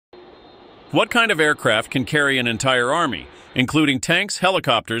What kind of aircraft can carry an entire army, including tanks,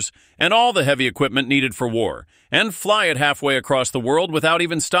 helicopters, and all the heavy equipment needed for war, and fly it halfway across the world without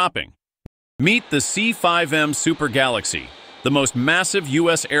even stopping? Meet the C-5M Super Galaxy, the most massive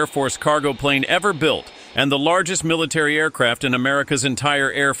U.S. Air Force cargo plane ever built and the largest military aircraft in America's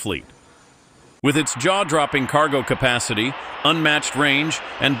entire air fleet. With its jaw-dropping cargo capacity, unmatched range,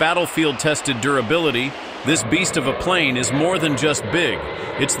 and battlefield-tested durability, this beast of a plane is more than just big.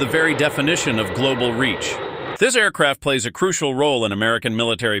 It's the very definition of global reach. This aircraft plays a crucial role in American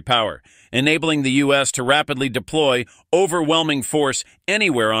military power, enabling the U.S. to rapidly deploy overwhelming force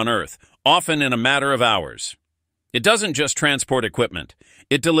anywhere on Earth, often in a matter of hours. It doesn't just transport equipment.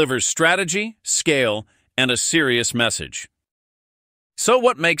 It delivers strategy, scale, and a serious message. So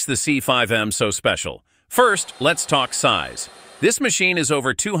what makes the C-5M so special? First, let's talk size. This machine is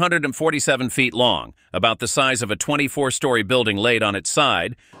over 247 feet long, about the size of a 24-story building laid on its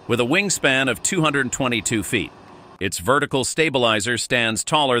side, with a wingspan of 222 feet. Its vertical stabilizer stands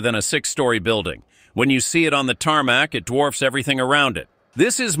taller than a 6-story building. When you see it on the tarmac, it dwarfs everything around it.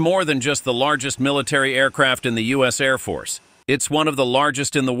 This is more than just the largest military aircraft in the U.S. Air Force. It's one of the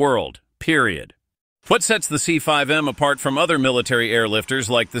largest in the world, period. What sets the C-5M apart from other military airlifters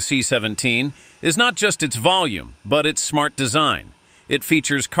like the C-17 is not just its volume, but its smart design. It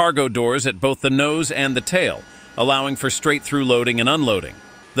features cargo doors at both the nose and the tail, allowing for straight-through loading and unloading.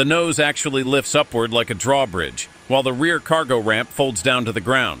 The nose actually lifts upward like a drawbridge, while the rear cargo ramp folds down to the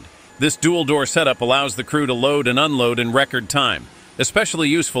ground. This dual-door setup allows the crew to load and unload in record time, especially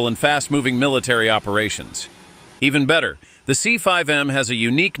useful in fast-moving military operations. Even better, the C-5M has a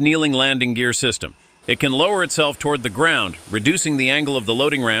unique kneeling landing gear system. It can lower itself toward the ground, reducing the angle of the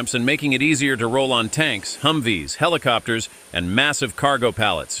loading ramps and making it easier to roll on tanks, Humvees, helicopters, and massive cargo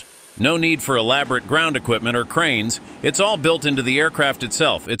pallets. No need for elaborate ground equipment or cranes. It's all built into the aircraft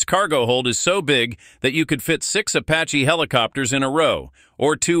itself. Its cargo hold is so big that you could fit 6 Apache helicopters in a row,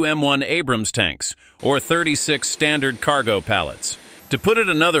 or 2 M1 Abrams tanks, or 36 standard cargo pallets. To put it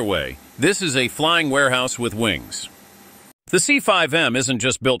another way, this is a flying warehouse with wings. The C-5M isn't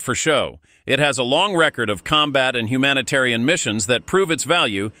just built for show. It has a long record of combat and humanitarian missions that prove its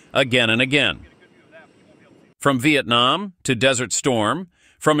value again and again. From Vietnam to Desert Storm,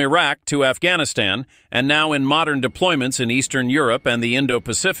 from Iraq to Afghanistan, and now in modern deployments in Eastern Europe and the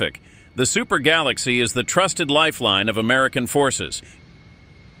Indo-Pacific, the Super Galaxy is the trusted lifeline of American forces.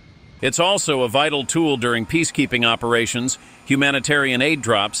 It's also a vital tool during peacekeeping operations, humanitarian aid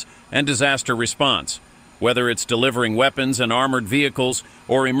drops, and disaster response. Whether it's delivering weapons and armored vehicles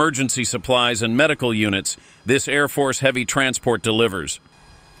or emergency supplies and medical units, this Air Force heavy transport delivers.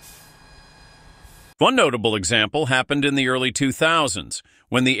 One notable example happened in the early 2000s,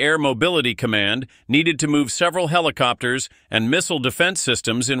 when the Air Mobility Command needed to move several helicopters and missile defense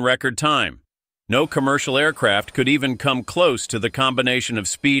systems in record time. No commercial aircraft could even come close to the combination of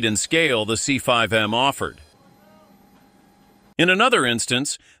speed and scale the C-5M offered. In another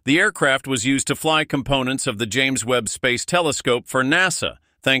instance, the aircraft was used to fly components of the James Webb Space Telescope for NASA,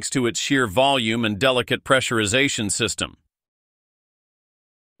 thanks to its sheer volume and delicate pressurization system.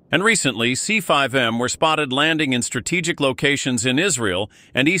 And recently, C-5M were spotted landing in strategic locations in Israel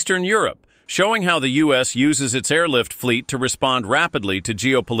and Eastern Europe, showing how the U.S. uses its airlift fleet to respond rapidly to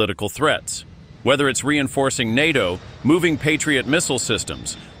geopolitical threats. Whether it's reinforcing NATO, moving Patriot missile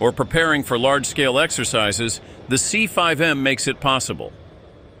systems, or preparing for large-scale exercises, the C-5M makes it possible.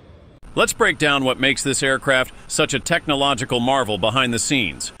 Let's break down what makes this aircraft such a technological marvel behind the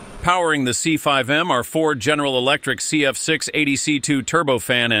scenes. Powering the C-5M are 4 General Electric CF6 80C2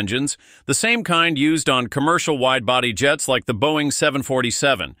 turbofan engines, the same kind used on commercial wide-body jets like the Boeing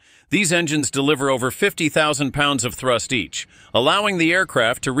 747. These engines deliver over 50,000 pounds of thrust each, allowing the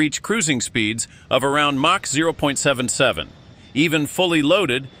aircraft to reach cruising speeds of around Mach 0.77. Even fully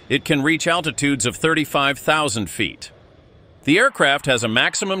loaded, it can reach altitudes of 35,000 feet. The aircraft has a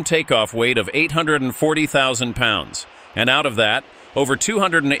maximum takeoff weight of 840,000 pounds, and out of that, over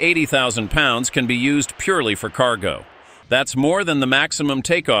 280,000 pounds can be used purely for cargo. That's more than the maximum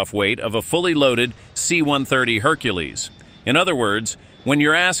takeoff weight of a fully loaded C-130 Hercules. In other words, when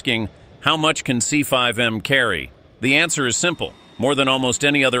you're asking, how much can C-5M carry? The answer is simple: more than almost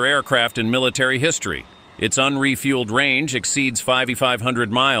any other aircraft in military history. Its unrefueled range exceeds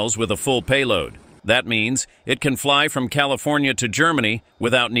 5,500 miles with a full payload. That means it can fly from California to Germany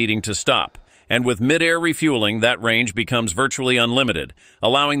without needing to stop. And with mid-air refueling, that range becomes virtually unlimited,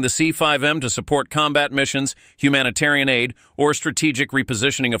 allowing the C-5M to support combat missions, humanitarian aid, or strategic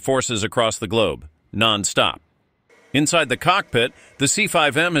repositioning of forces across the globe, non-stop. Inside the cockpit, the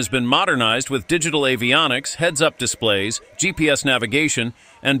C-5M has been modernized with digital avionics, heads-up displays, GPS navigation,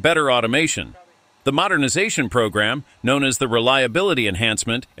 and better automation. The modernization program, known as the Reliability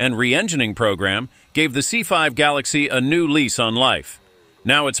Enhancement and Re-engining Program, gave the C-5 Galaxy a new lease on life.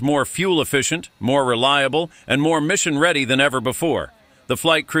 Now it's more fuel-efficient, more reliable, and more mission-ready than ever before. The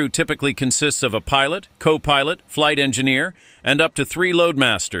flight crew typically consists of a pilot, co-pilot, flight engineer, and up to 3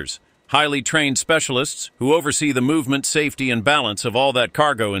 loadmasters, highly trained specialists who oversee the movement, safety, and balance of all that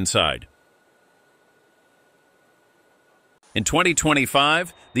cargo inside. In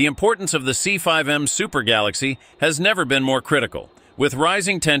 2025, the importance of the C-5M Super Galaxy has never been more critical. With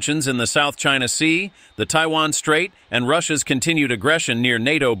rising tensions in the South China Sea, the Taiwan Strait, and Russia's continued aggression near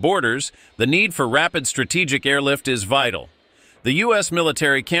NATO borders, the need for rapid strategic airlift is vital. The U.S.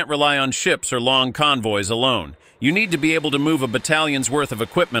 military can't rely on ships or long convoys alone. You need to be able to move a battalion's worth of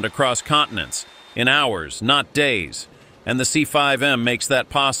equipment across continents, in hours, not days, and the C-5M makes that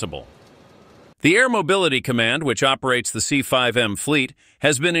possible. The Air Mobility Command, which operates the C-5M fleet,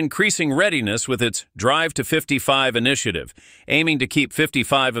 has been increasing readiness with its Drive to 55 initiative, aiming to keep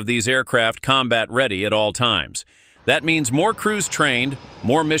 55 of these aircraft combat-ready at all times. That means more crews trained,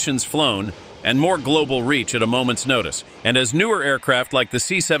 more missions flown, and more global reach at a moment's notice. And as newer aircraft like the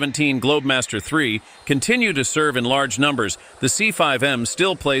C-17 Globemaster III continue to serve in large numbers, the C-5M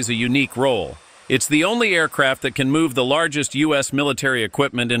still plays a unique role. It's the only aircraft that can move the largest U.S. military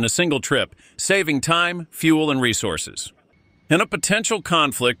equipment in a single trip, saving time, fuel, and resources. In a potential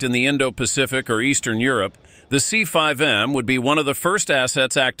conflict in the Indo-Pacific or Eastern Europe, the C-5M would be one of the first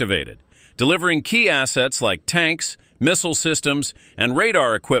assets activated, delivering key assets like tanks, missile systems, and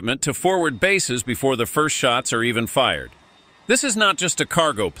radar equipment to forward bases before the first shots are even fired. This is not just a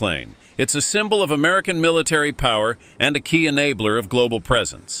cargo plane. It's a symbol of American military power and a key enabler of global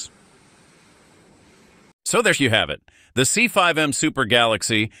presence. So there you have it. The C-5M Super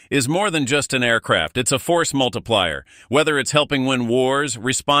Galaxy is more than just an aircraft. It's a force multiplier. Whether it's helping win wars,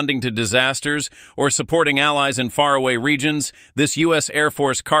 responding to disasters, or supporting allies in faraway regions, this U.S. Air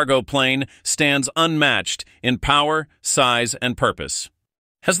Force cargo plane stands unmatched in power, size, and purpose.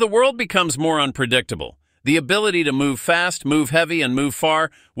 As the world becomes more unpredictable, the ability to move fast, move heavy, and move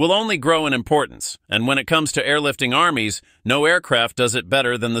far will only grow in importance. And when it comes to airlifting armies, no aircraft does it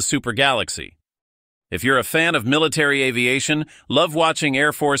better than the Super Galaxy. If you're a fan of military aviation, love watching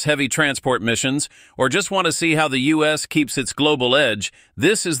Air Force heavy transport missions, or just want to see how the U.S. keeps its global edge,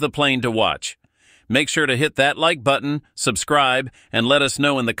 this is the plane to watch. Make sure to hit that like button, subscribe, and let us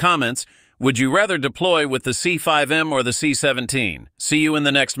know in the comments, would you rather deploy with the C-5M or the C-17? See you in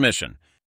the next mission.